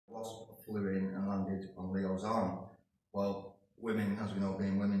flew in and landed on Leo's arm. Well, women, as we know,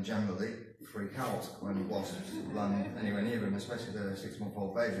 being women generally, freak out when wasps land anywhere near them, especially the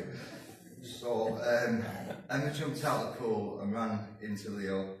 6-month-old baby. So Emma jumped out of the pool and ran into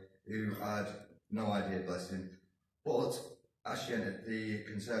Leo, who had no idea, bless him. But as she entered the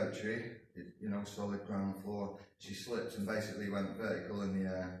conservatory, solid ground floor, she slipped and basically went vertical in the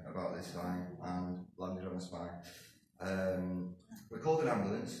air about this time and landed on her spine. We called an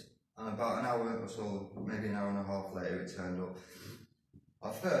ambulance, and about an hour or so, maybe an hour and a half later, it turned up.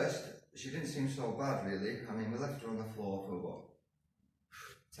 At first, she didn't seem so bad, really. I mean, we left her on the floor for about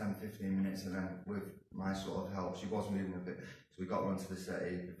 10-15 minutes, and then with my sort of help, she was moving a bit, so we got her onto the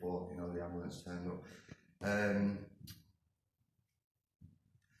settee before the ambulance turned up.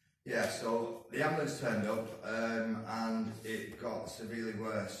 So the ambulance turned up and it got severely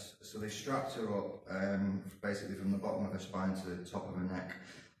worse. So they strapped her up basically from the bottom of her spine to the top of her neck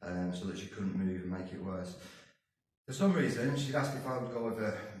so that she couldn't move and make it worse. For some reason, she'd asked if I would go with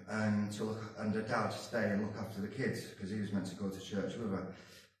her to look, and her dad stay and look after the kids because he was meant to go to church with her.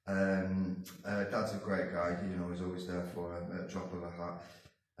 Dad's a great guy, he's always there for her at the drop of a hat.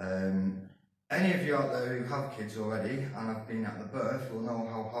 Any of you out there who have kids already and have been at the birth will know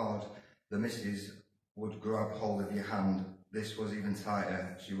how hard the missus would grab hold of your hand. This was even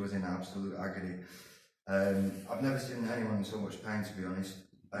tighter. She was in absolute agony. I've never seen anyone in so much pain, to be honest.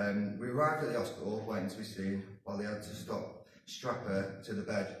 We arrived at the hospital waiting to be seen while they had to strap her to the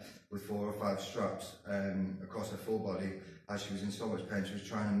bed with 4 or 5 straps across her full body as she was in so much pain. She was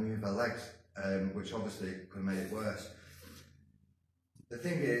trying to move her legs, which obviously could have made it worse. The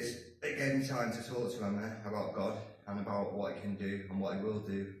thing is, it gave me time to talk to Emma about God and about what he can do and what he will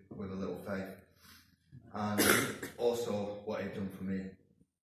do with a little faith, and also what he'd done for me.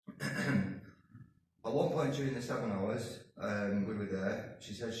 At one point during the 7 hours we were there,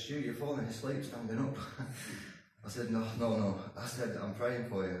 she said, "Stu, you're falling asleep standing up." I said, no. I said, "I'm praying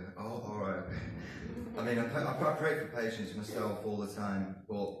for you." "Oh, all right." I mean, I pray for patients myself all the time,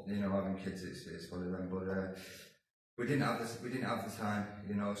 but having kids, it's one of them. But we didn't have the time,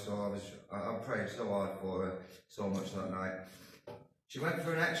 so I prayed so hard for her so much that night. She went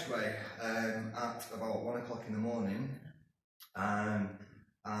for an X-ray at about 1 o'clock in the morning,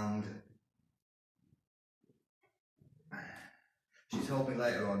 and she told me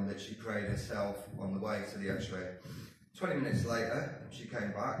later on that she prayed herself on the way to the X-ray. 20 minutes later, she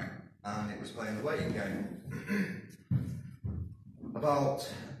came back and it was playing the waiting game. About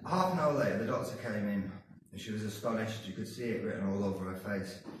half an hour later, the doctor came in. And she was astonished. You could see it written all over her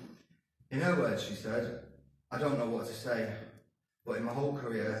face. In her words, she said, "I don't know what to say, but in my whole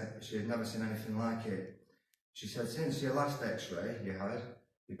career, she had never seen anything like it." She said, "Since your last X-ray you had,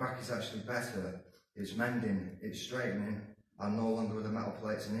 your back is actually better. It's mending, it's straightening, and no longer are the metal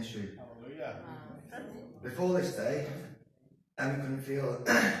plates an issue." Hallelujah. Before this day, Emma couldn't feel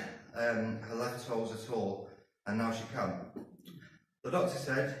her left toes at all, and now she can. The doctor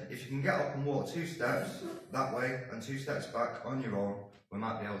said, "If you can get up and walk 2 steps that way and 2 steps back on your own, we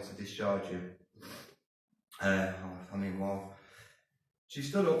might be able to discharge you." Wow. She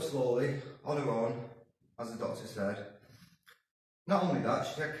stood up slowly, on her own, as the doctor said. Not only that,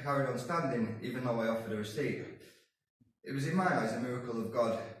 she carried on standing, even though I offered her a seat. It was in my eyes a miracle of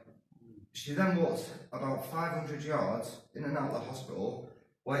God. She then walked about 500 yards in and out of the hospital,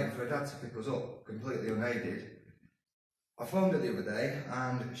 waiting for her dad to pick us up, completely unaided. I phoned her the other day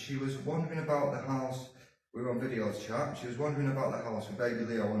and she was wandering about the house. We were on video chat. She was wandering about the house with baby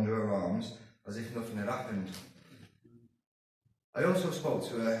Leo under her arms as if nothing had happened. I also spoke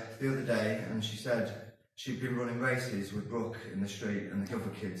to her the other day and she said she'd been running races with Brooke in the street and the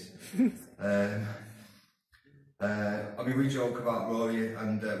other kids. We joke about Rory,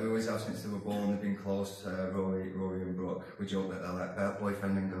 and we always have since they were born. They've been close, Rory and Brooke. We joke that they're like their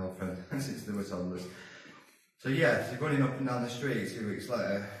boyfriend and girlfriend since they were toddlers. So yeah, she's running up and down the street 2 weeks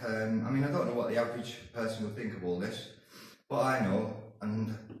later. I don't know what the average person would think of all this, but I know,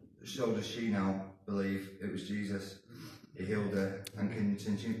 and so does she now, believe it was Jesus. He healed her and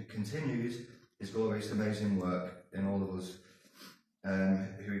continues his glorious, amazing work in all of us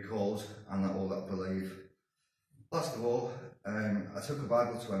who he calls and all that believe. Last of all, I took a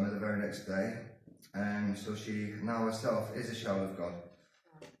Bible to Emma the very next day, so she now herself is a child of God.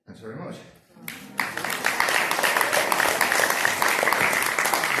 Thanks very much.